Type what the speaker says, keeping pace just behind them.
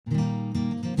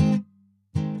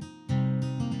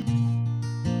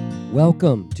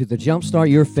Welcome to the Jumpstart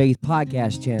Your Faith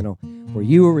podcast channel, where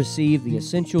you will receive the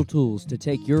essential tools to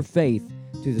take your faith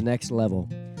to the next level.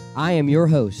 I am your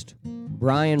host,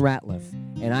 Brian Ratliff,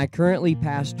 and I currently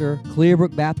pastor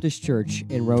Clearbrook Baptist Church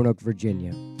in Roanoke,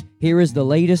 Virginia. Here is the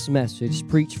latest message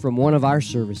preached from one of our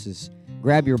services.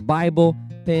 Grab your Bible,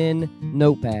 pen,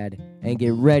 notepad, and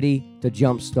get ready to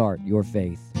jumpstart your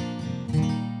faith.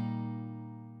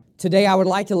 Today, I would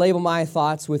like to label my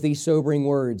thoughts with these sobering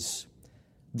words: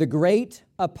 the great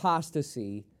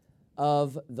apostasy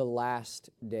of the last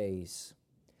days.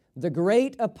 The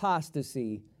great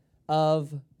apostasy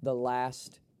of the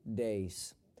last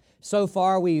days. So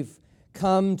far, we've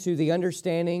come to the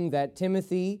understanding that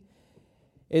Timothy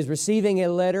is receiving a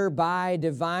letter by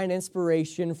divine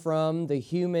inspiration from the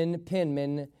human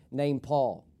penman named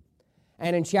Paul.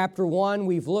 And in chapter 1,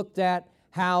 we've looked at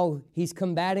how he's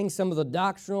combating some of the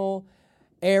doctrinal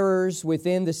errors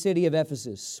within the city of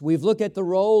Ephesus. We've looked at the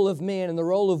role of men and the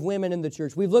role of women in the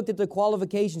church. We've looked at the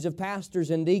qualifications of pastors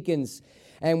and deacons,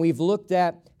 and we've looked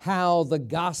at how the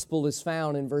gospel is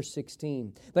found in verse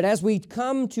 16. But as we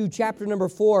come to chapter number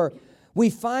 4, we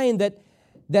find that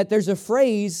there's a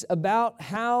phrase about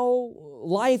how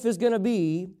life is going to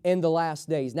be in the last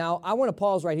days. Now, I want to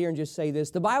pause right here and just say this.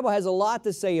 The Bible has a lot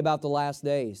to say about the last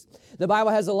days. The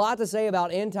Bible has a lot to say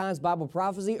about end times Bible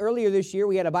prophecy. Earlier this year,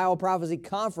 we had a Bible prophecy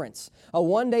conference, a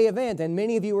one-day event, and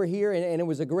many of you were here, and it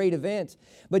was a great event.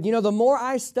 But you know, the more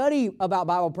I study about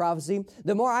Bible prophecy,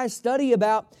 the more I study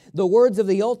about the words of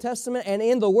the Old Testament and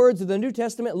in the words of the New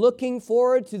Testament, looking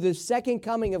forward to the second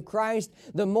coming of Christ,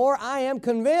 the more I am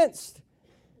convinced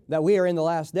that we are in the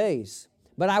last days.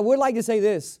 But I would like to say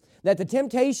this, that the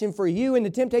temptation for you and the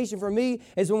temptation for me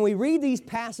is when we read these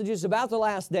passages about the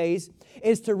last days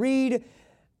is to read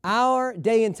our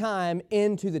day and time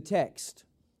into the text.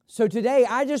 So today,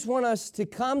 I just want us to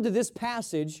come to this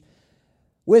passage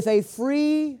with a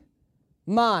free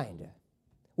mind,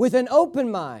 with an open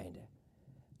mind,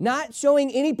 not showing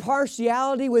any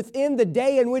partiality within the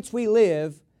day in which we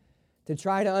live, to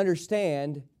try to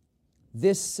understand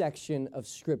this section of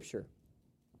Scripture.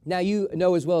 Now, you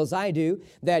know as well as I do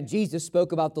that Jesus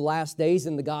spoke about the last days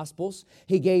in the Gospels.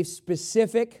 He gave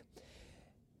specific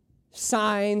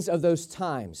signs of those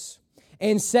times.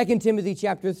 In 2 Timothy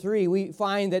chapter 3, we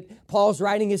find that Paul's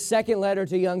writing his second letter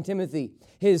to young Timothy,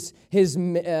 his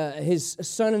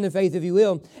son in the faith, if you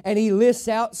will, and he lists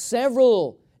out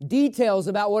several details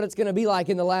about what it's going to be like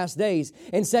in the last days.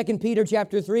 In 2 Peter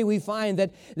chapter 3, we find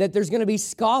that there's going to be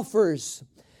scoffers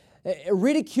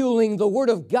ridiculing the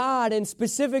Word of God, and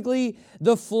specifically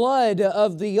the flood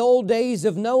of the old days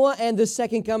of Noah and the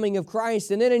second coming of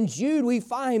Christ. And then in Jude, we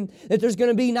find that there's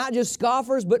going to be not just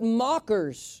scoffers, but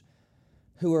mockers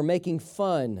who are making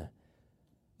fun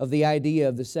of the idea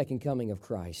of the second coming of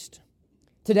Christ.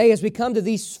 Today, as we come to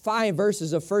these 5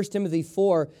 verses of 1 Timothy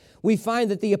 4, we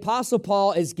find that the Apostle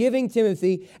Paul is giving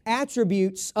Timothy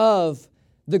attributes of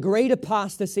the great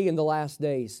apostasy in the last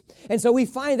days. And so we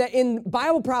find that in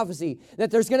Bible prophecy that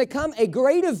there's going to come a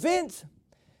great event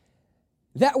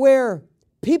that where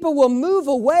people will move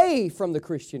away from the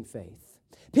Christian faith.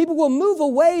 People will move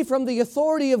away from the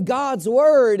authority of God's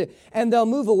Word, and they'll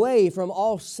move away from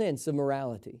all sense of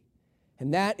morality.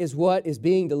 And that is what is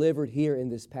being delivered here in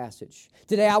this passage.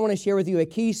 Today, I want to share with you a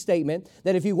key statement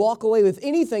that if you walk away with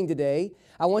anything today,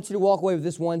 I want you to walk away with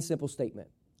this one simple statement.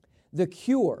 The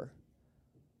cure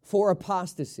for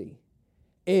apostasy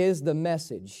is the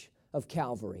message of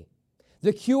Calvary.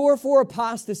 The cure for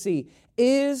apostasy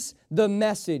is the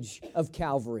message of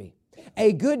Calvary.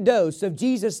 A good dose of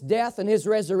Jesus' death and His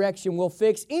resurrection will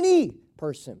fix any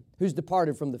person who's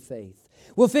departed from the faith,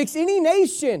 will fix any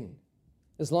nation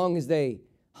as long as they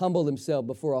humble themselves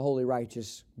before a holy,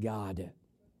 righteous God.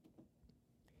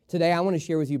 Today, I want to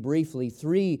share with you briefly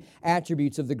 3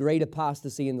 attributes of the great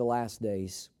apostasy in the last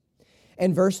days.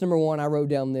 In verse number 1, I wrote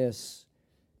down this: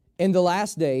 in the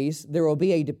last days, there will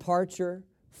be a departure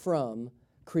from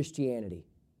Christianity.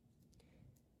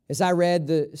 As I read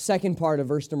the second part of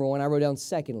verse number 1, I wrote down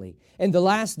secondly, in the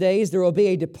last days, there will be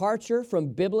a departure from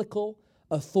biblical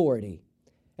authority.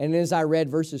 And as I read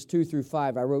verses 2 through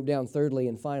 5, I wrote down thirdly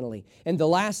and finally, in the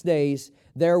last days,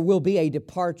 there will be a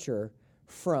departure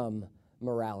from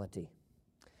morality.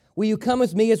 Will you come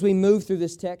with me as we move through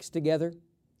this text together?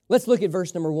 Let's look at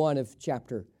verse number 1 of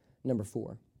chapter number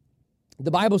 4.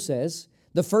 The Bible says,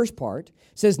 the first part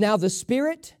says, now the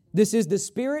Spirit, this is the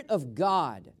Spirit of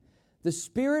God. The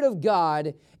Spirit of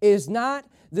God is not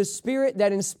the Spirit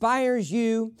that inspires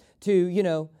you to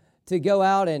go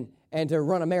out and to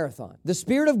run a marathon. The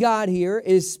Spirit of God here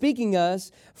is speaking us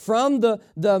from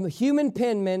the human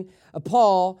penman,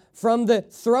 Paul, from the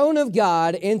throne of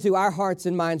God into our hearts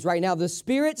and minds right now. The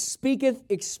Spirit speaketh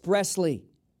expressly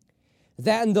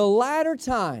that in the latter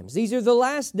times, these are the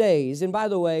last days, and by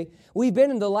the way, we've been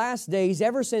in the last days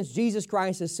ever since Jesus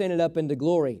Christ ascended up into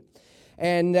glory.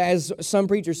 And as some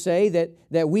preachers say,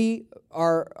 that we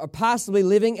are possibly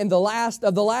living in the last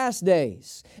of the last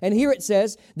days. And here it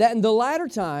says that in the latter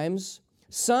times,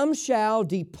 some shall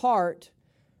depart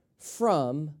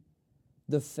from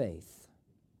the faith.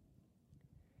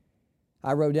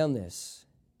 I wrote down this.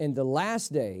 In the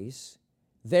last days,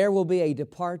 there will be a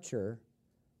departure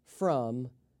from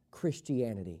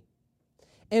Christianity.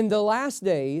 In the last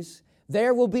days,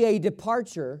 there will be a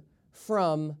departure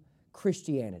from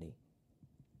Christianity.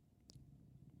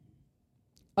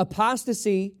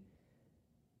 Apostasy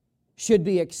should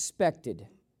be expected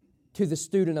to the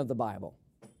student of the Bible.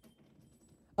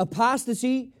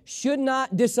 Apostasy should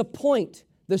not disappoint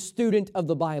the student of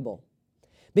the Bible,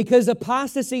 because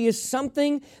apostasy is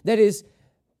something that is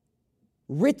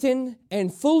written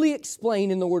and fully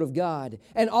explained in the Word of God.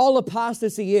 And all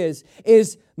apostasy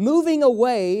is moving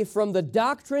away from the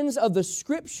doctrines of the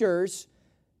Scriptures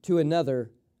to another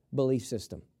belief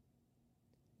system.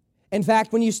 In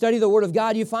fact, when you study the Word of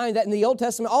God, you find that in the Old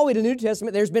Testament, all the way to the New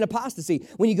Testament, there's been apostasy.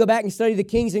 When you go back and study the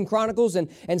Kings and Chronicles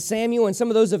and Samuel and some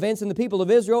of those events in the people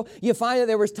of Israel, you find that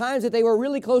there was times that they were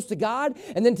really close to God,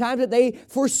 and then times that they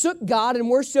forsook God and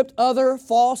worshiped other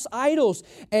false idols.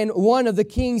 And one of the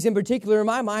kings in particular in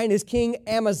my mind is King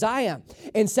Amaziah.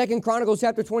 In 2 Chronicles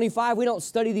chapter 25, we don't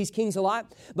study these kings a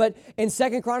lot, but in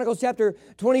 2 Chronicles chapter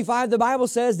 25, the Bible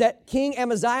says that King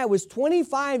Amaziah was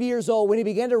 25 years old when he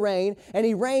began to reign, and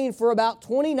he reigned for about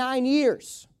 29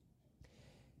 years.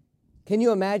 Can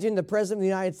you imagine the President of the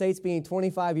United States being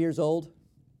 25 years old?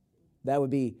 That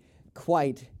would be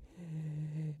quite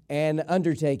an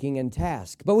undertaking and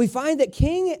task. But we find that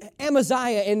King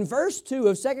Amaziah, in verse 2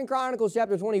 of 2 Chronicles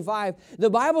chapter 25, the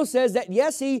Bible says that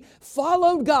yes, he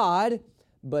followed God,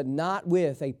 but not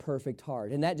with a perfect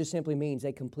heart. And that just simply means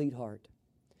a complete heart.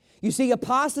 You see,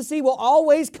 apostasy will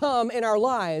always come in our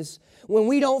lives when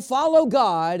we don't follow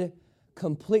God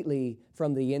completely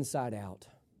from the inside out.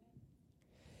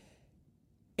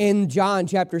 In John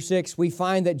chapter 6, we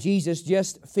find that Jesus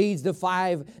just feeds the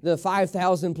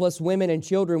 5,000 plus women and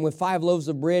children with 5 loaves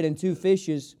of bread and 2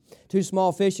 fishes, 2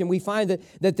 small fish. And we find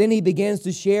that then he begins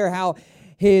to share how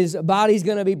his body's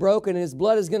going to be broken and his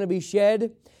blood is going to be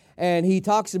shed. And he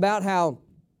talks about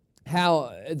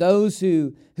how those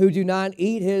who do not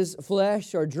eat his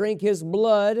flesh or drink his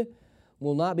blood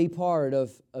will not be part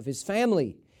of his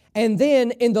family. And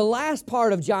then in the last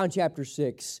part of John chapter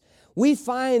 6, we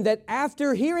find that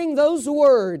after hearing those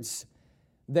words,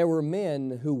 there were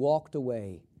men who walked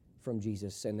away from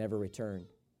Jesus and never returned.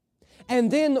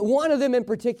 And then one of them in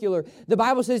particular, the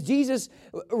Bible says Jesus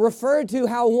referred to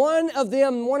how one of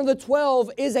them, one of the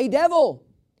 12, is a devil.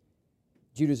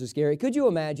 Judas Iscariot. Could you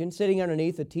imagine sitting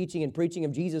underneath the teaching and preaching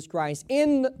of Jesus Christ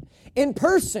in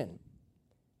person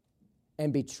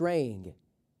and betraying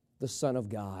the Son of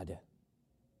God?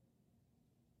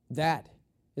 That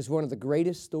is one of the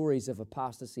greatest stories of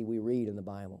apostasy we read in the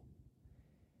Bible.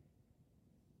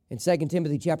 In 2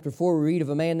 Timothy chapter 4, we read of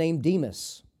a man named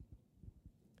Demas,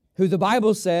 who the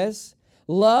Bible says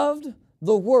loved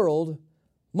the world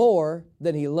more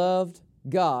than he loved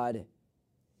God,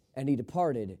 and he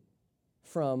departed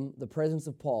from the presence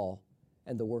of Paul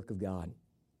and the work of God.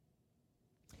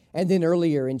 And then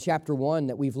earlier in chapter 1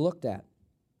 that we've looked at,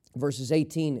 verses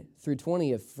 18 through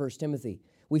 20 of 1 Timothy,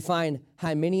 we find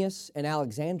Hymenaeus and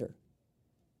Alexander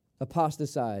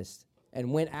apostatized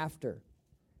and went after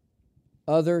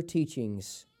other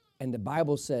teachings. And the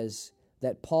Bible says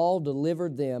that Paul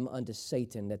delivered them unto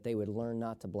Satan, that they would learn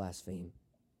not to blaspheme.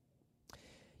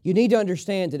 You need to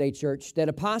understand today, church, that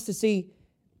apostasy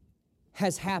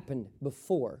has happened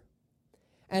before.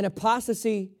 And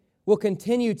apostasy will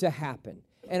continue to happen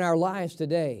in our lives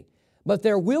today. But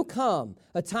there will come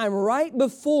a time right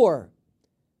before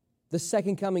the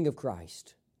second coming of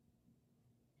Christ.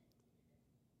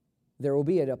 There will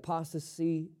be an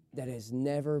apostasy that has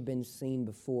never been seen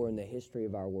before in the history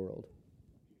of our world.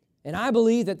 And I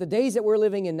believe that the days that we're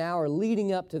living in now are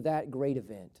leading up to that great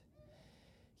event.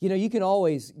 You know, you can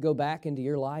always go back into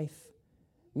your life.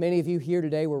 Many of you here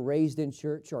today were raised in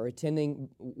church or attending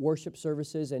worship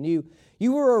services, and you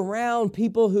were around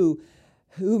people who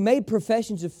made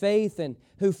professions of faith and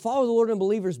who followed the Lord in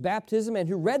believers' baptism and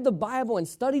who read the Bible and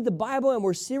studied the Bible and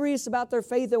were serious about their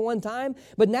faith at one time.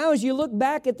 But now as you look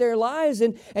back at their lives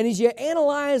and as you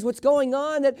analyze what's going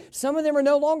on, that some of them are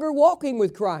no longer walking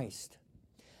with Christ.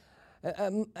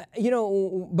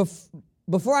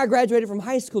 Before I graduated from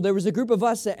high school, there was a group of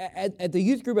us at the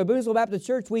youth group at Boonesville Baptist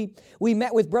Church. We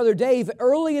met with Brother Dave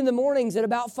early in the mornings at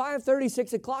about 5:30,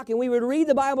 6 o'clock, and we would read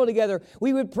the Bible together.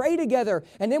 We would pray together,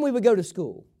 and then we would go to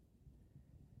school.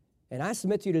 And I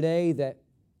submit to you today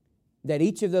that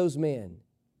each of those men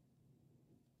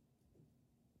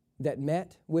that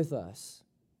met with us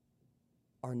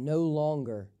are no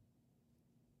longer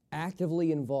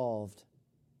actively involved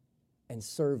in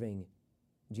serving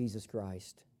Jesus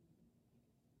Christ.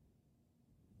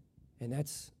 And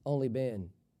that's only been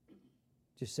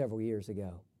just several years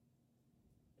ago.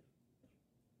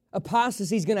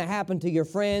 Apostasy is going to happen to your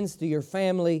friends, to your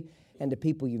family, and to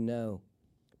people you know.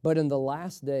 But in the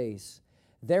last days,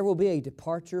 there will be a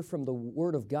departure from the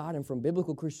Word of God and from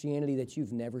biblical Christianity that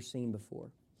you've never seen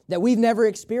before, that we've never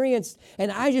experienced.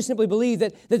 And I just simply believe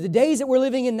that the days that we're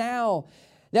living in now,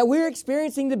 that we're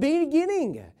experiencing the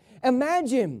beginning.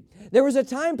 Imagine, there was a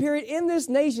time period in this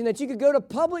nation that you could go to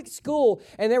public school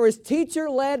and there was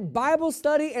teacher-led Bible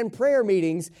study and prayer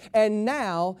meetings, and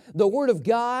now the Word of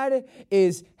God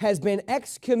has been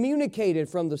excommunicated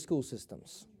from the school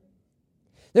systems.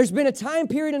 There's been a time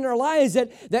period in our lives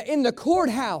that in the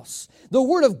courthouse, the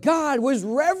Word of God was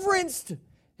reverenced,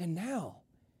 and now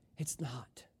it's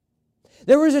not.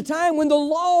 There was a time when the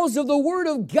laws of the Word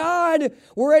of God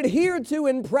were adhered to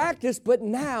and practiced, but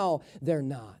now they're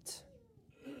not.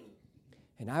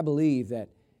 And I believe that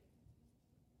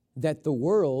the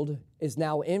world is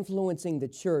now influencing the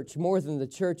church more than the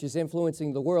church is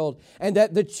influencing the world, and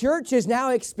that the church is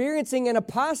now experiencing an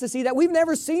apostasy that we've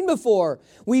never seen before.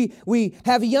 We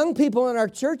have young people in our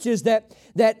churches that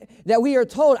we are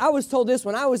told, I was told this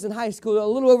when I was in high school a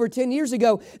little over 10 years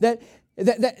ago, that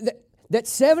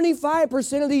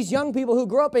 75% of these young people who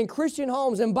grow up in Christian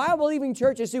homes and Bible-believing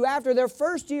churches who after their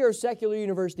first year of secular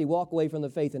university walk away from the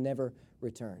faith and never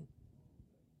return.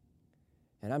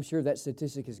 And I'm sure that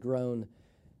statistic has grown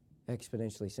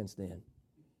exponentially since then.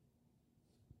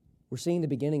 We're seeing the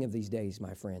beginning of these days,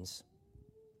 my friends.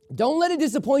 Don't let it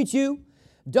disappoint you.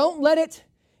 Don't let it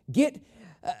get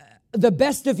the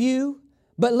best of you.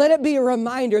 But let it be a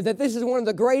reminder that this is one of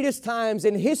the greatest times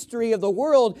in history of the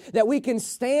world that we can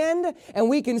stand and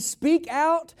we can speak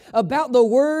out about the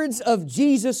words of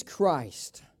Jesus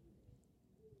Christ.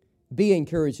 Be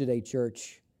encouraged today,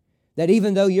 church, that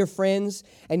even though your friends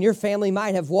and your family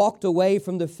might have walked away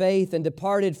from the faith and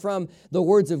departed from the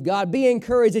words of God, be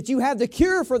encouraged that you have the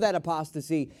cure for that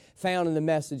apostasy found in the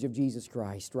message of Jesus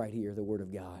Christ right here, the Word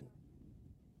of God.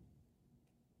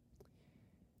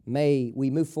 May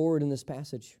we move forward in this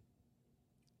passage.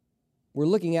 We're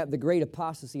looking at the great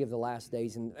apostasy of the last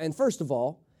days. And first of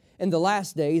all, in the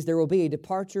last days, there will be a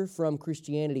departure from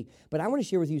Christianity. But I want to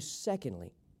share with you,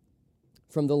 secondly,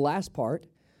 from the last part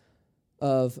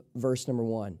of verse number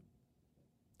 1.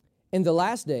 In the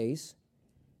last days,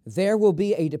 there will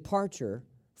be a departure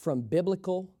from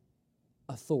biblical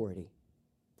authority.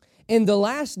 In the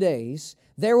last days,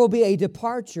 there will be a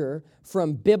departure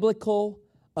from biblical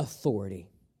authority.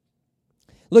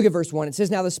 Look at verse 1. It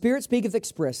says, "Now the Spirit speaketh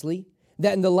expressly,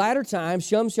 that in the latter times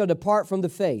some shall depart from the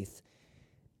faith."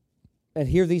 And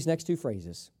hear these next two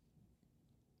phrases.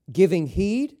 "Giving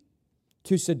heed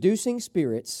to seducing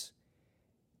spirits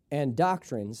and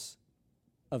doctrines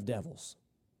of devils."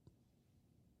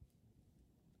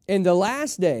 In the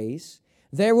last days,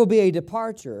 there will be a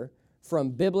departure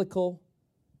from biblical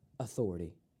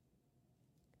authority.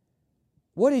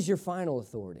 What is your final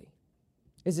authority?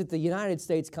 Is it the United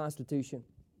States Constitution?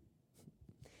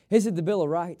 Is it the Bill of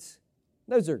Rights?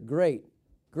 Those are great,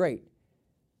 great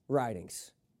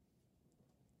writings.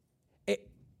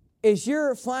 Is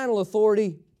your final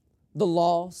authority the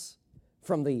laws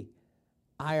from the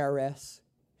IRS?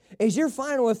 Is your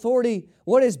final authority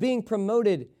what is being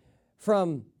promoted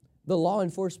from the law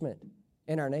enforcement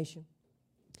in our nation?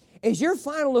 Is your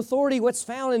final authority what's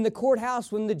found in the courthouse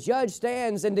when the judge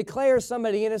stands and declares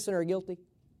somebody innocent or guilty?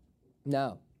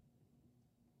 No.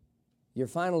 Your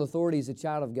final authority as a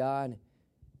child of God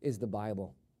is the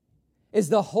Bible, is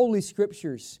the Holy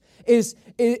Scriptures, is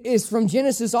from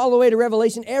Genesis all the way to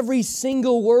Revelation. Every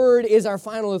single word is our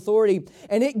final authority,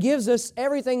 and it gives us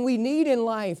everything we need in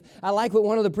life. I like what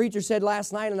one of the preachers said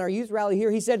last night in our youth rally here.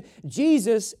 He said,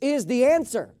 Jesus is the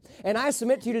answer. And I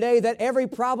submit to you today that every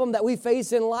problem that we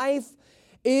face in life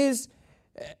there's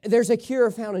a cure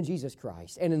found in Jesus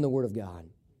Christ and in the Word of God.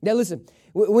 Now listen,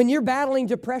 when you're battling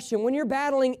depression, when you're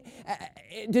battling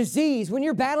disease, when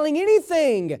you're battling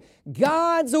anything,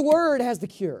 God's Word has the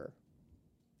cure.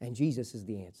 And Jesus is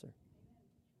the answer.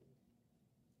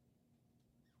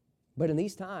 But in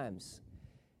these times,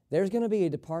 there's going to be a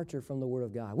departure from the Word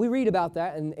of God. We read about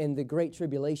that in the Great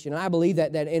Tribulation, and I believe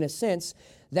that in a sense,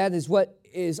 that is what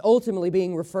is ultimately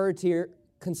being referred to here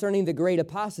concerning the great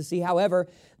apostasy. However,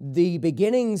 the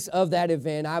beginnings of that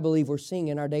event, I believe we're seeing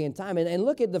in our day and time. And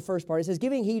look at the first part. It says,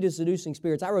 giving heed to seducing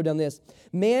spirits. I wrote down this.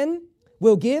 Men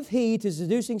will give heed to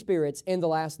seducing spirits in the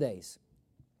last days.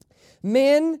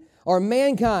 Men or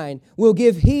mankind will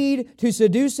give heed to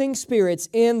seducing spirits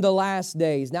in the last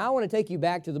days. Now, I want to take you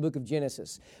back to the book of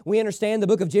Genesis. We understand the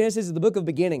book of Genesis is the book of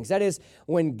beginnings. That is,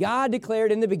 when God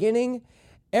declared in the beginning,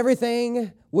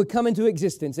 everything would come into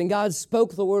existence, and God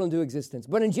spoke the world into existence.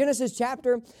 But in Genesis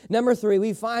chapter number 3,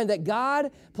 we find that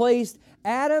God placed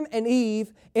Adam and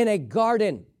Eve in a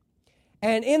garden.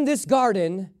 And in this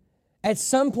garden, at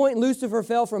some point, Lucifer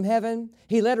fell from heaven.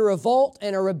 He led a revolt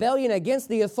and a rebellion against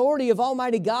the authority of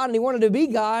Almighty God, and he wanted to be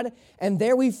God. And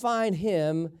there we find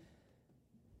him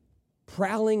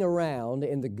prowling around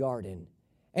in the garden.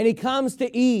 And he comes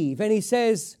to Eve, and he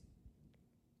says,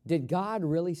 did God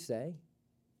really say?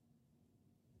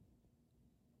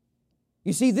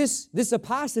 You see, this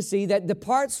apostasy that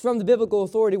departs from the biblical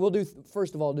authority will do,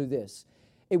 first of all, do this.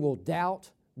 It will doubt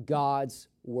God's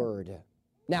Word.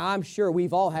 Now, I'm sure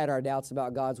we've all had our doubts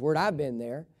about God's Word. I've been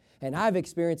there, and I've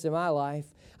experienced in my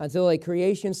life until a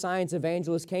creation science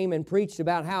evangelist came and preached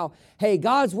about how, hey,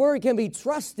 God's Word can be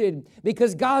trusted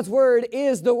because God's Word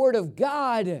is the Word of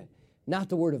God, not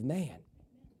the Word of man.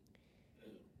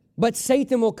 But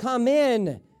Satan will come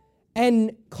in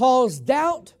and cause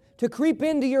doubt to creep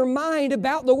into your mind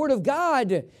about the Word of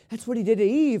God. That's what he did to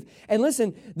Eve. And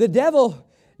listen, the devil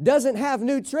doesn't have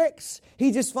new tricks.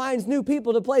 He just finds new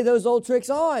people to play those old tricks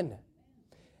on.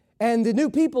 And the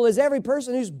new people is every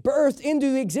person who's birthed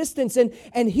into existence.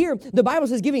 And here, the Bible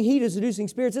says giving heed to seducing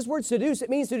spirits. This word seduce,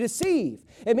 it means to deceive.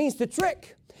 It means to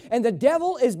trick. And the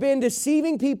devil has been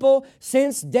deceiving people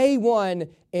since day one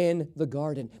in the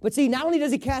garden. But see, not only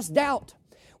does he cast doubt,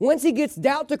 once he gets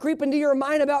doubt to creep into your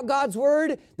mind about God's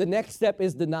Word, the next step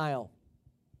is denial.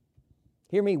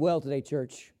 Hear me well today,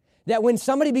 church. That when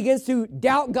somebody begins to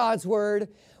doubt God's Word,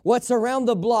 what's around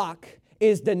the block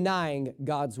is denying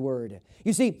God's Word.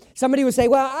 You see, somebody would say,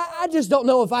 well, I just don't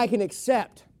know if I can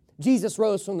accept Jesus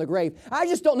rose from the grave. I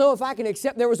just don't know if I can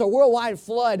accept there was a worldwide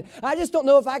flood. I just don't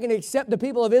know if I can accept the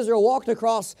people of Israel walked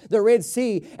across the Red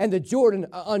Sea and the Jordan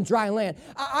on dry land.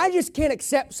 I just can't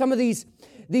accept some of these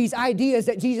ideas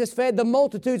that Jesus fed the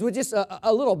multitudes with just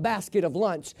a little basket of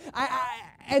lunch.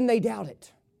 And they doubt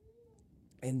it.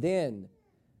 And then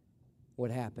what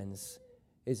happens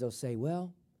is they'll say,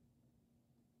 well,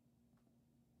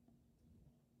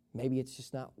 maybe it's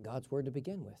just not God's Word to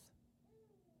begin with.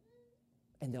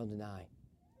 And they'll deny.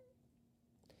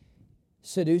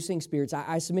 Seducing spirits.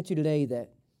 I submit to you today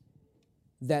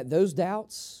that those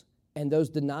doubts and those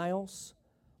denials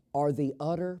are the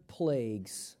utter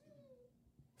plagues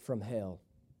from hell.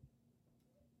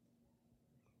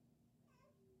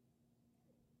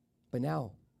 But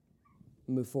now,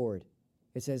 move forward.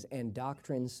 It says, and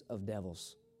doctrines of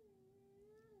devils.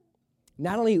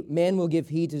 Not only men will give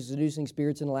heed to seducing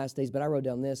spirits in the last days, but I wrote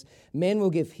down this. Men will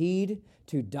give heed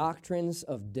to doctrines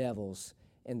of devils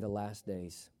in the last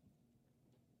days.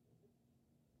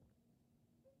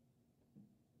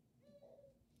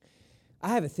 I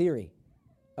have a theory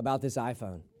about this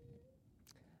iPhone.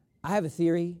 I have a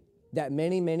theory that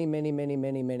many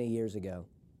years ago,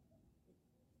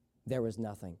 there was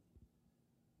nothing.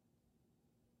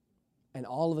 And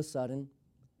all of a sudden,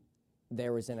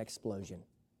 there was an explosion.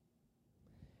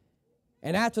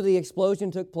 And after the explosion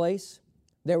took place,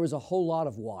 there was a whole lot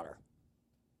of water.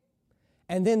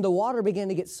 And then the water began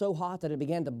to get so hot that it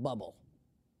began to bubble.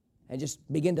 And just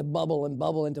began to bubble and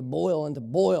bubble and to boil and to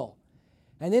boil.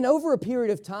 And then over a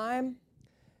period of time,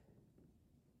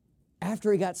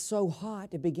 after it got so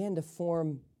hot, it began to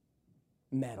form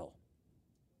metal.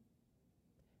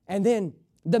 And then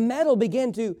the metal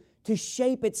began to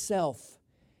shape itself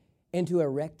into a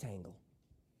rectangle.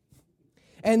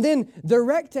 And then the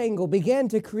rectangle began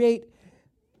to create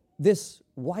this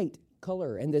white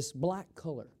color and this black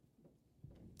color.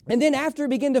 And then after it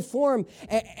began to form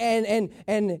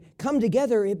and come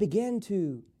together, it began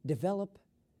to develop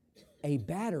a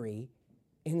battery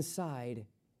inside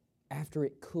after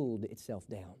it cooled itself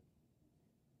down.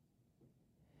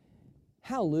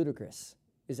 How ludicrous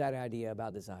is that idea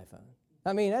about this iPhone?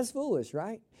 I mean, that's foolish,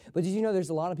 right? But did you know there's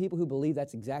a lot of people who believe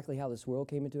that's exactly how this world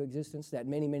came into existence? That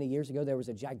many years ago there was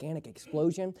a gigantic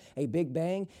explosion, a big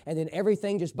bang, and then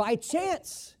everything just by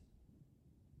chance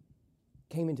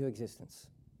came into existence.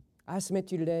 I submit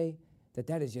to you today that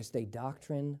that is just a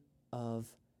doctrine of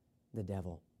the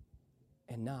devil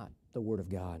and not the Word of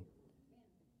God.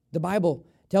 The Bible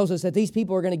tells us that these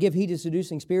people are going to give heed to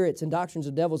seducing spirits and doctrines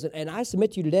of devils. And I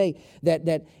submit to you today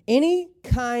that any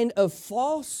kind of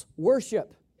false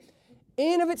worship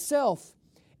in of itself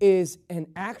is an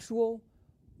actual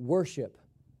worship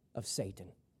of Satan.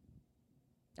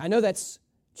 I know that's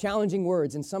challenging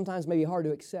words and sometimes maybe hard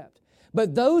to accept.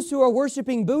 But those who are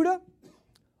worshiping Buddha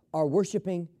are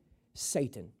worshiping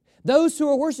Satan. Those who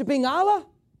are worshiping Allah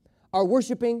are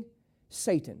worshiping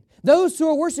Satan. Those who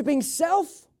are worshiping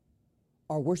self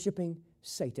are worshiping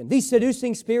Satan. These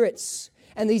seducing spirits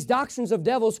and these doctrines of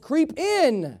devils creep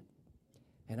in.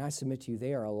 And I submit to you,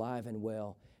 they are alive and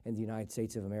well in the United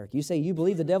States of America. You say, you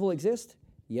believe the devil exists?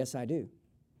 Yes, I do.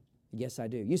 Yes, I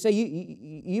do. You say,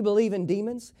 you believe in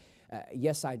demons?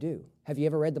 Yes, I do. Have you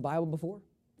ever read the Bible before?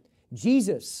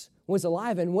 Jesus was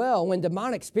alive and well when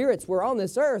demonic spirits were on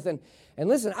this earth. And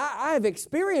listen, I've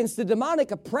experienced the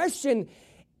demonic oppression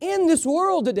in this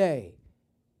world today.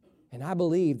 And I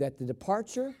believe that the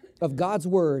departure of God's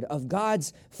Word, of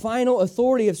God's final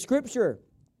authority of Scripture,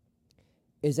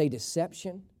 is a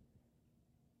deception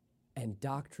and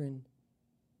doctrine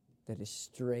that is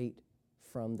straight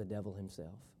from the devil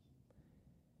himself.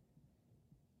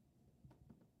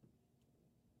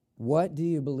 What do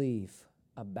you believe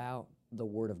about the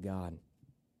Word of God?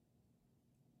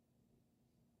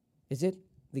 Is it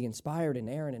the inspired,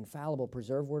 inerrant, infallible,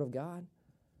 preserved Word of God?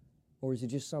 Or is it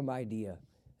just some idea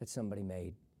that somebody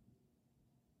made?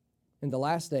 In the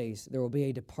last days, there will be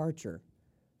a departure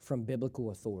from biblical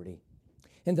authority.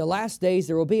 In the last days,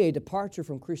 there will be a departure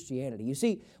from Christianity. You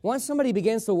see, once somebody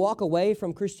begins to walk away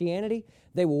from Christianity,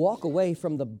 they will walk away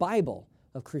from the Bible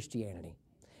of Christianity.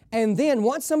 And then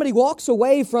once somebody walks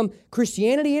away from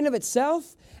Christianity in of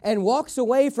itself and walks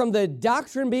away from the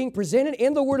doctrine being presented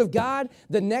in the Word of God,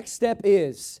 the next step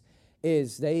is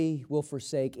they will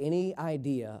forsake any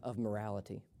idea of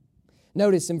morality.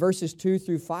 Notice in verses 2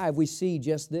 through 5, we see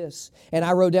just this. And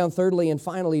I wrote down thirdly and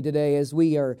finally today, as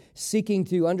we are seeking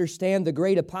to understand the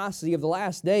great apostasy of the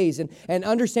last days and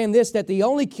understand this, that the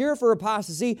only cure for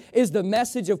apostasy is the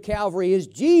message of Calvary, is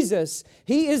Jesus.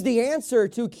 He is the answer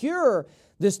to cure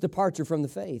this departure from the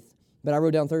faith. But I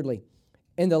wrote down thirdly,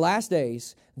 in the last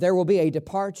days, there will be a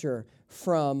departure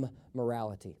from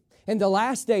morality. In the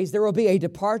last days, there will be a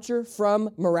departure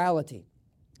from morality.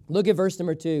 Look at verse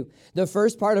number 2. The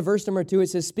first part of verse number 2, it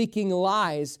says, speaking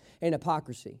lies and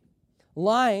hypocrisy.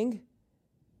 Lying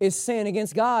is sin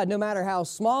against God, no matter how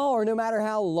small or no matter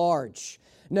how large,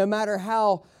 no matter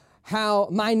how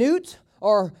minute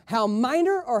or how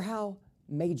minor or how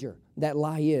major that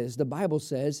lie is. The Bible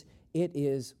says it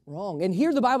is wrong. And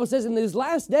here the Bible says in these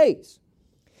last days,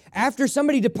 after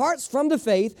somebody departs from the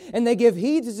faith and they give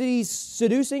heed to these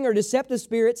seducing or deceptive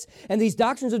spirits and these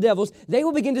doctrines of devils, they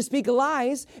will begin to speak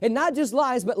lies, and not just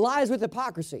lies, but lies with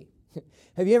hypocrisy.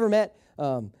 Have you ever met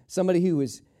somebody who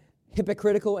is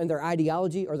hypocritical in their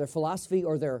ideology or their philosophy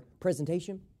or their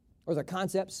presentation or their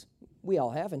concepts? We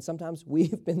all have, and sometimes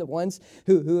we've been the ones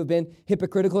who have been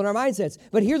hypocritical in our mindsets.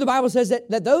 But here the Bible says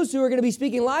that those who are going to be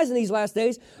speaking lies in these last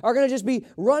days are going to just be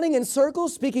running in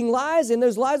circles, speaking lies, and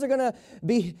those lies are going to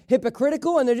be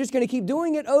hypocritical, and they're just going to keep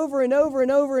doing it over and over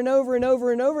and over and over and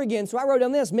over and over again. So I wrote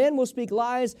down this: men will speak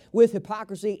lies with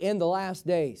hypocrisy in the last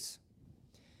days.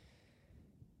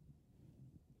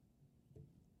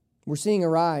 We're seeing a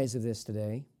rise of this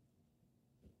today.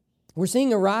 We're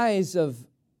seeing a rise of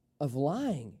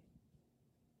lying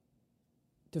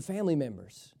to family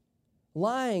members,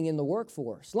 lying in the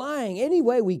workforce, lying any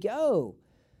way we go.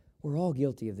 We're all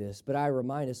guilty of this, but I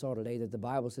remind us all today that the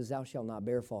Bible says, thou shalt not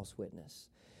bear false witness.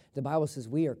 The Bible says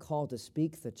we are called to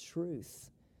speak the truth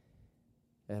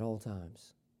at all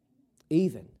times,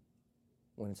 even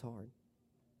when it's hard.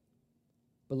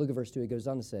 But look at verse 2. It goes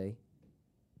on to say,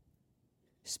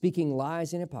 speaking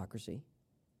lies and hypocrisy,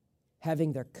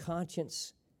 having their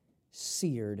conscience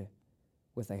seared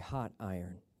with a hot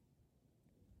iron.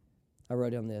 I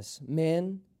wrote down this: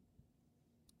 men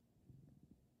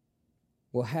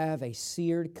will have a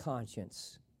seared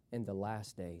conscience in the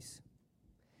last days.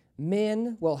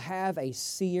 Men will have a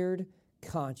seared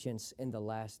conscience in the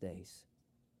last days.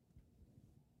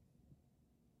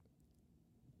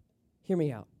 Hear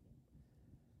me out.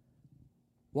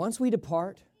 Once we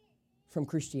depart from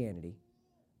Christianity,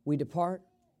 we depart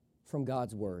from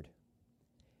God's Word.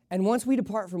 And once we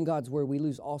depart from God's Word, we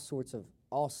lose all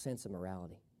sense of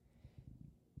morality.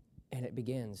 And it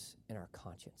begins in our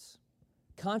conscience.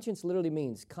 Conscience literally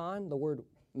means, the word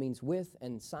means with,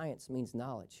 and science means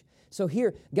knowledge. So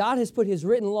here, God has put His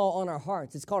written law on our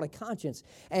hearts. It's called a conscience.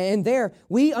 And there,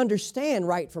 we understand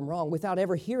right from wrong without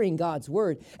ever hearing God's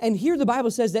word. And here the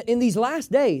Bible says that in these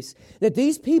last days, that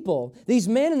these people, these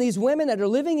men and these women that are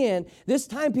living in this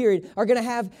time period are going to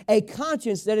have a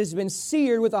conscience that has been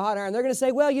seared with a hot iron. They're going to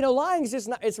say, well, lying is just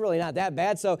not, it's really not that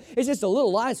bad. So it's just a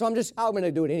little lie, so I'm going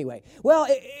to do it anyway. Well,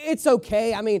 it's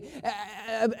okay. I mean,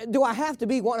 do I have to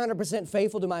be 100%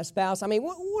 faithful to my spouse? I mean,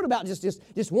 what about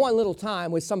just one little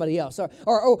time with somebody else?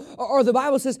 Or the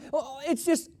Bible says, oh, it's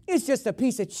just a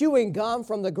piece of chewing gum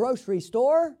from the grocery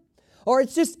store. Or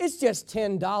it's just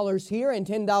 $10 here and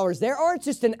 $10 there. Or it's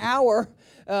just an hour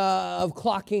of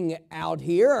clocking out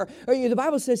here. Or the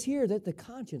Bible says here that the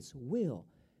conscience will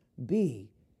be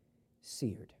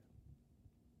seared.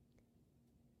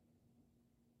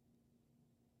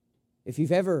 If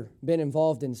you've ever been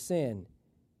involved in sin,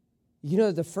 you know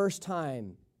that the first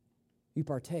time you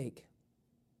partake,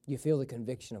 you feel the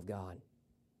conviction of God.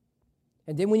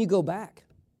 And then when you go back,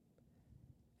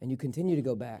 and you continue to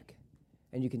go back,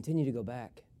 and you continue to go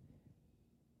back,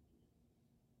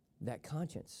 that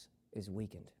conscience is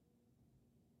weakened.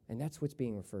 And that's what's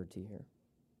being referred to here.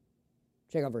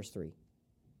 Check out verse 3.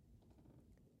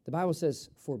 The Bible says,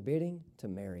 forbidding to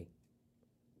marry.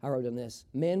 I wrote on this,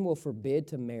 men will forbid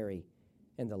to marry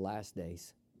in the last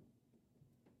days.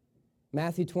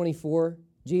 Matthew 24,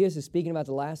 Jesus is speaking about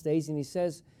the last days, and he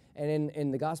says, and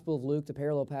in the Gospel of Luke, the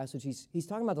parallel passage, he's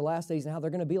talking about the last days and how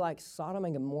they're going to be like Sodom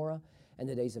and Gomorrah in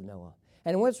the days of Noah.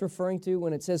 And what it's referring to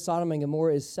when it says Sodom and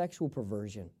Gomorrah is sexual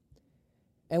perversion.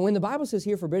 And when the Bible says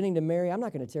here forbidding to marry, I'm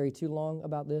not going to tarry too long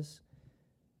about this.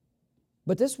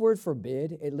 But this word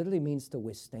forbid, it literally means to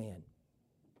withstand.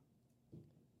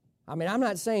 I mean, I'm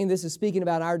not saying this is speaking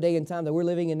about our day and time that we're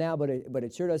living in now, but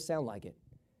it sure does sound like it.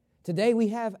 Today we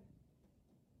have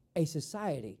a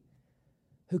society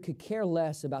who could care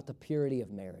less about the purity of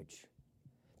marriage.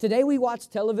 Today we watch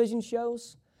television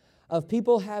shows of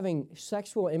people having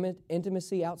sexual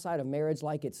intimacy outside of marriage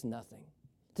like it's nothing.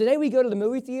 Today we go to the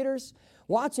movie theaters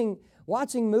watching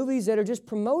movies that are just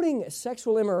promoting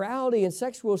sexual immorality and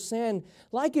sexual sin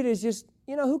like it is just,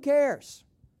 who cares?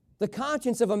 The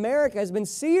conscience of America has been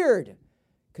seared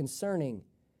concerning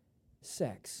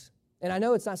sex. And I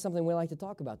know it's not something we like to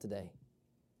talk about today.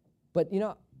 But,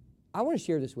 I want to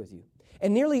share this with you.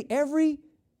 In nearly every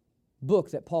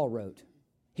book that Paul wrote,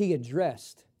 he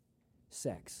addressed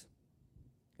sex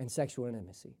and sexual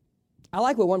intimacy. I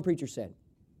like what one preacher said.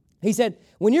 He said,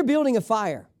 when you're building a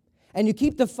fire and you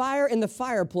keep the fire in the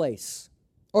fireplace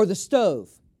or the stove,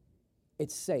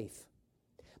 it's safe.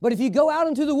 But if you go out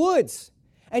into the woods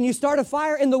and you start a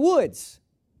fire in the woods,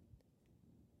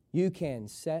 you can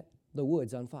set the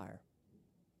woods on fire.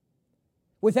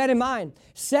 With that in mind,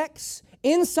 sex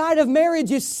inside of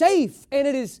marriage is safe and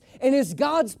it is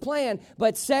God's plan,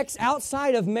 but sex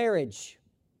outside of marriage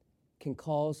can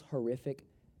cause horrific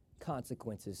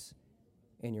consequences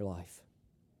in your life.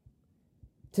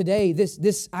 Today,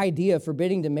 this idea of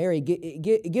forbidding to marry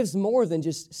it gives more than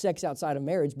just sex outside of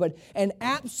marriage, but an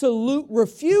absolute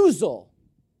refusal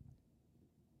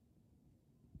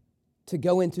to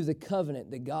go into the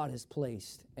covenant that God has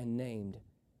placed and named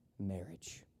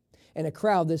marriage. In a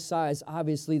crowd this size,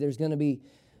 obviously there's going to be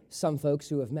some folks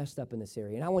who have messed up in this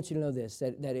area. And I want you to know this,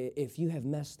 that if you have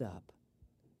messed up,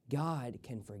 God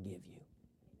can forgive you.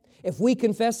 If we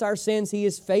confess our sins, He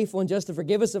is faithful and just to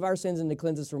forgive us of our sins and to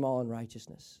cleanse us from all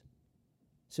unrighteousness.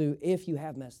 So if you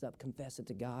have messed up, confess it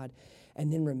to God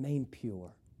and then remain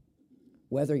pure.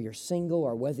 Whether you're single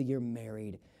or whether you're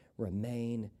married,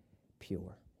 remain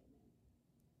pure.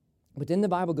 But then the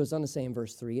Bible goes on to say in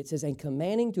verse 3, it says, and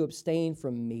commanding to abstain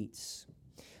from meats.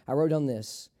 I wrote on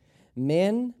this,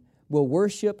 men will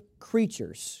worship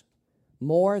creatures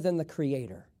more than the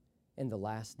Creator in the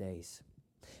last days.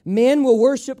 Men will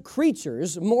worship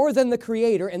creatures more than the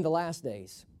Creator in the last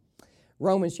days.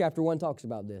 Romans chapter 1 talks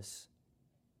about this.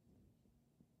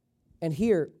 And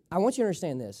here, I want you to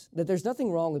understand this, that there's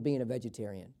nothing wrong with being a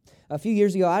vegetarian. A few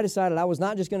years ago, I decided I was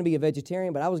not just going to be a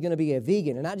vegetarian, but I was going to be a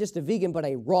vegan. And not just a vegan, but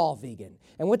a raw vegan.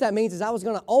 And what that means is I was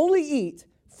going to only eat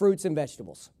fruits and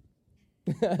vegetables.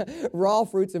 Raw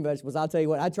fruits and vegetables. I'll tell you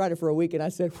what, I tried it for a week and I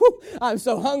said, whew, I'm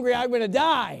so hungry, I'm going to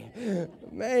die.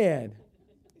 Man,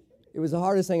 it was the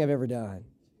hardest thing I've ever done.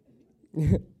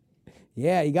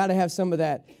 Yeah, you got to have some of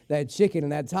that chicken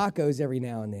and that tacos every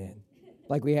now and then,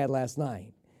 like we had last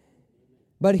night.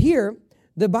 But here,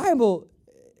 the Bible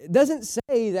doesn't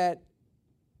say that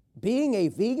being a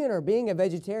vegan or being a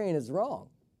vegetarian is wrong.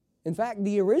 In fact,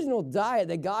 the original diet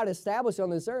that God established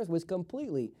on this earth was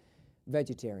completely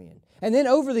vegetarian. And then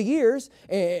over the years,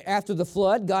 after the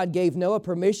flood, God gave Noah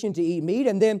permission to eat meat.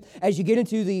 And then as you get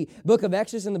into the book of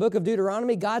Exodus and the book of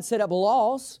Deuteronomy, God set up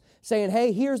laws saying,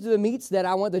 hey, here's the meats that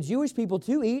I want the Jewish people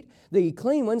to eat, the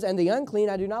clean ones, and the unclean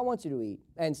I do not want you to eat.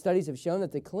 And studies have shown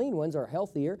that the clean ones are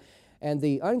healthier and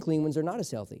the unclean ones are not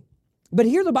as healthy. But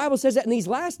here the Bible says that in these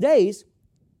last days,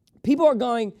 people are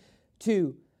going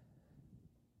to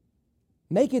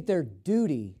make it their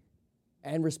duty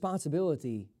and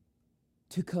responsibility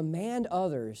to command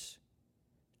others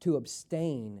to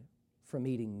abstain from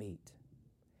eating meat.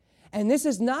 And this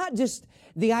is not just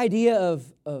the idea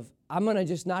of I'm going to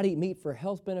just not eat meat for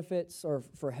health benefits or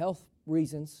for health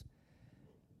reasons,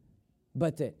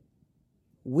 but that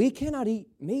we cannot eat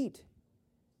meat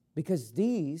because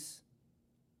these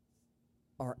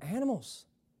are animals,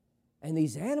 and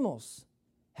these animals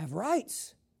have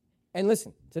rights. And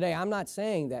listen, today I'm not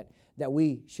saying that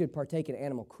we should partake in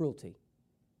animal cruelty.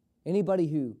 Anybody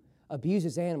who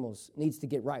abuses animals needs to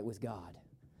get right with God.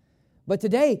 But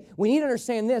today, we need to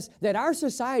understand this, that our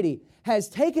society has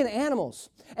taken animals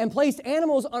and placed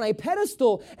animals on a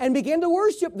pedestal and began to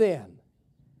worship them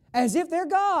as if they're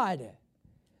God.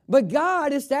 But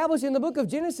God established in the book of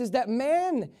Genesis that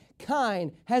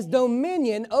mankind has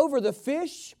dominion over the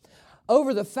fish,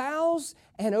 over the fowls,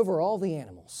 and over all the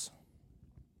animals.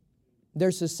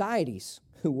 There's societies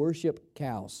who worship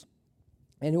cows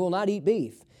and who will not eat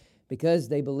beef because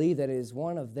they believe that it is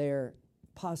one of their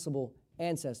possible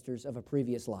ancestors of a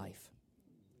previous life.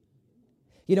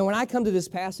 You know, when I come to this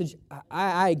passage,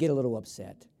 I get a little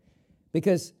upset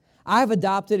because I've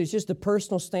adopted, it's just a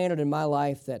personal standard in my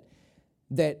life that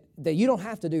you don't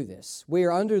have to do this. We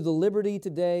are under the liberty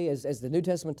today, as the New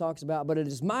Testament talks about, but it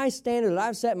is my standard that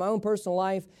I've set in my own personal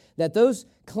life that those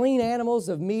clean animals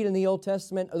of meat in the Old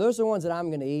Testament, those are the ones that I'm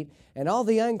going to eat. And all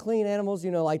the unclean animals,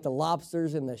 you know, like the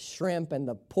lobsters and the shrimp and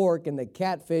the pork and the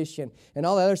catfish and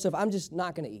all that other stuff, I'm just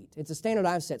not going to eat. It's a standard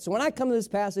I've set. So when I come to this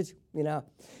passage, you know,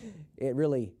 it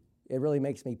really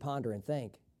makes me ponder and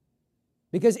think.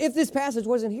 Because if this passage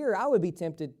wasn't here, I would be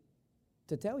tempted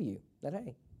to tell you that,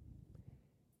 hey,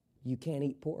 you can't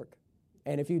eat pork.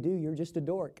 And if you do, you're just a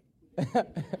dork.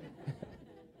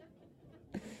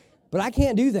 But I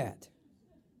can't do that.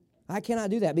 I cannot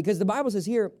do that because the Bible says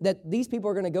here that these people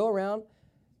are going to go around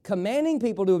commanding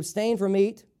people to abstain from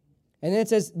meat. And then it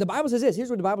says, the Bible says this, here's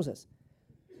what the Bible says.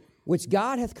 Which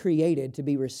God hath created to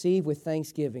be received with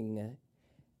thanksgiving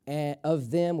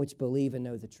of them which believe and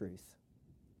know the truth.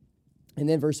 And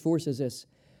then verse 4 says this,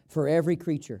 for every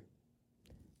creature,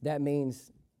 that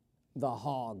means the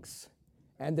hogs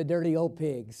and the dirty old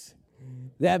pigs.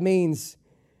 That means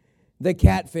the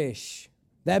catfish.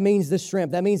 That means the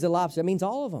shrimp. That means the lobster. That means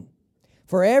all of them.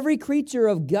 For every creature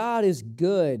of God is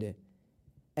good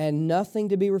and nothing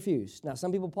to be refused. Now,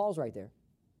 some people pause right there.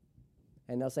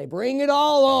 And they'll say, bring it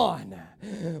all on.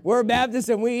 We're Baptists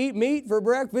and we eat meat for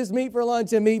breakfast, meat for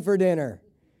lunch, and meat for dinner.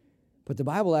 But the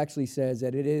Bible actually says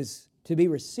that it is to be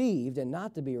received and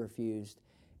not to be refused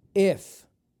if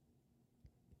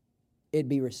it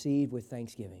be received with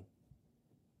thanksgiving.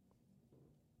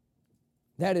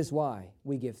 That is why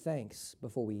we give thanks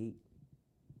before we eat.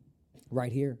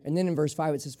 Right here. And then in verse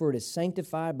 5 it says, for it is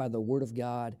sanctified by the word of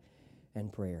God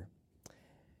and prayer.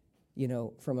 You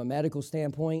know, from a medical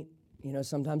standpoint, you know,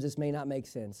 sometimes this may not make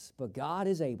sense, but God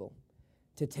is able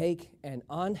to take an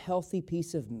unhealthy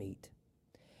piece of meat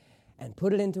and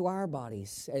put it into our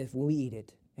bodies if we eat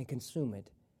it and consume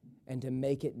it and to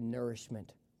make it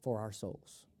nourishment for our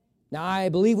souls. Now, I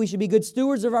believe we should be good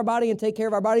stewards of our body and take care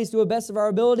of our bodies to the best of our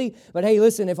ability. But hey,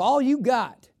 listen, if all you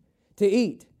got to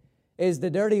eat is the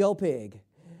dirty old pig,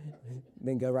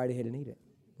 then go right ahead and eat it.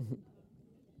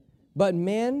 But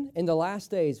men in the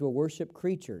last days will worship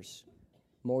creatures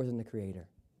more than the Creator.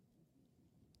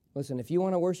 Listen, if you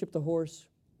want to worship the horse,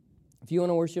 if you want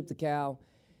to worship the cow,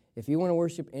 if you want to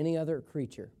worship any other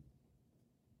creature,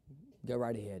 go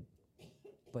right ahead.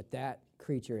 But that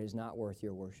creature is not worth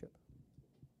your worship.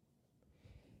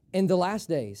 In the last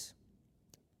days,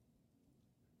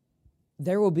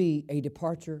 there will be a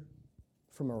departure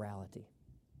from morality.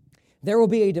 There will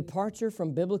be a departure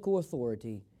from biblical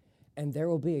authority, and there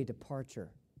will be a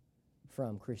departure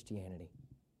from Christianity.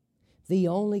 The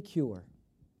only cure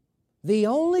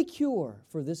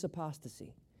for this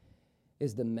apostasy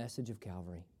is the message of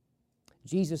Calvary.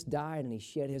 Jesus died and He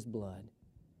shed His blood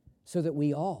so that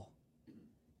we all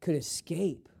could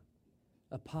escape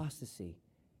apostasy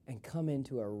and come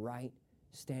into a right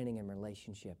standing and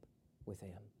relationship with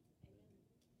Him.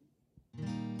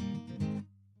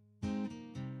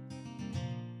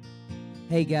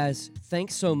 Hey guys,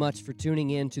 thanks so much for tuning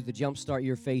in to the Jumpstart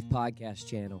Your Faith podcast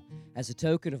channel. As a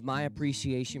token of my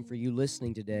appreciation for you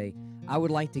listening today, I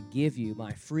would like to give you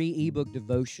my free ebook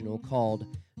devotional called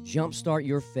Jumpstart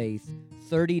Your Faith,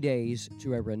 30 Days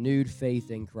to a Renewed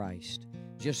Faith in Christ.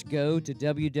 Just go to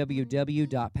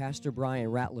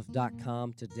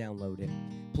www.pastorbrianratliff.com to download it.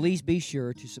 Please be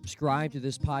sure to subscribe to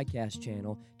this podcast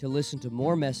channel to listen to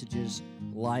more messages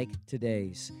like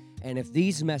today's. And if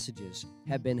these messages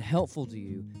have been helpful to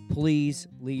you, please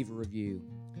leave a review.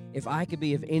 If I could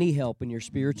be of any help in your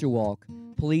spiritual walk,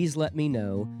 please let me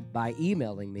know by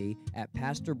emailing me at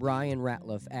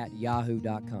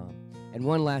pastorbrianratliff@yahoo.com. And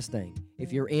one last thing,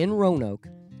 if you're in Roanoke,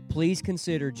 please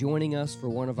consider joining us for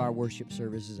one of our worship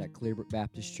services at Clearbrook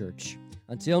Baptist Church.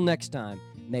 Until next time,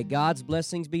 may God's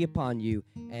blessings be upon you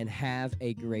and have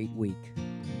a great week.